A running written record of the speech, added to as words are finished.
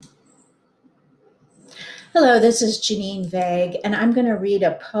Hello, this is Janine Vague, and I'm going to read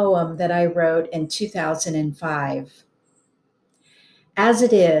a poem that I wrote in 2005. As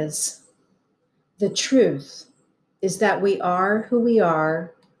it is, the truth is that we are who we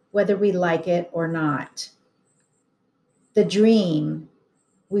are, whether we like it or not. The dream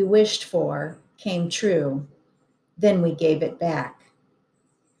we wished for came true, then we gave it back.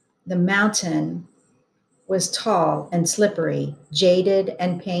 The mountain was tall and slippery, jaded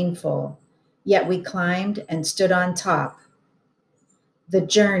and painful, yet we climbed and stood on top. The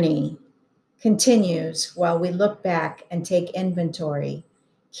journey continues while we look back and take inventory,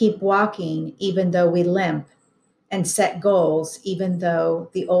 keep walking even though we limp, and set goals even though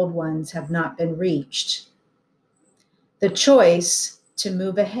the old ones have not been reached. The choice to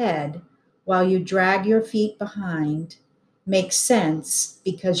move ahead while you drag your feet behind makes sense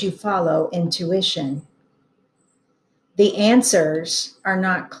because you follow intuition. The answers are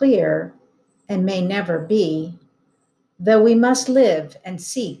not clear and may never be, though we must live and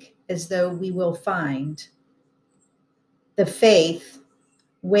seek as though we will find. The faith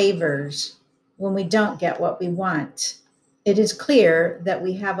wavers when we don't get what we want. It is clear that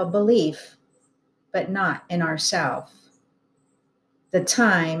we have a belief, but not in ourselves. The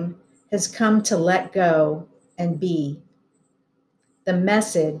time has come to let go and be. The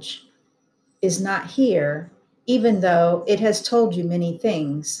message is not here, even though it has told you many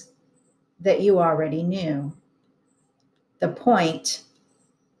things that you already knew. The point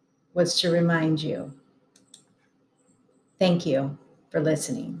was to remind you. Thank you for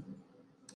listening.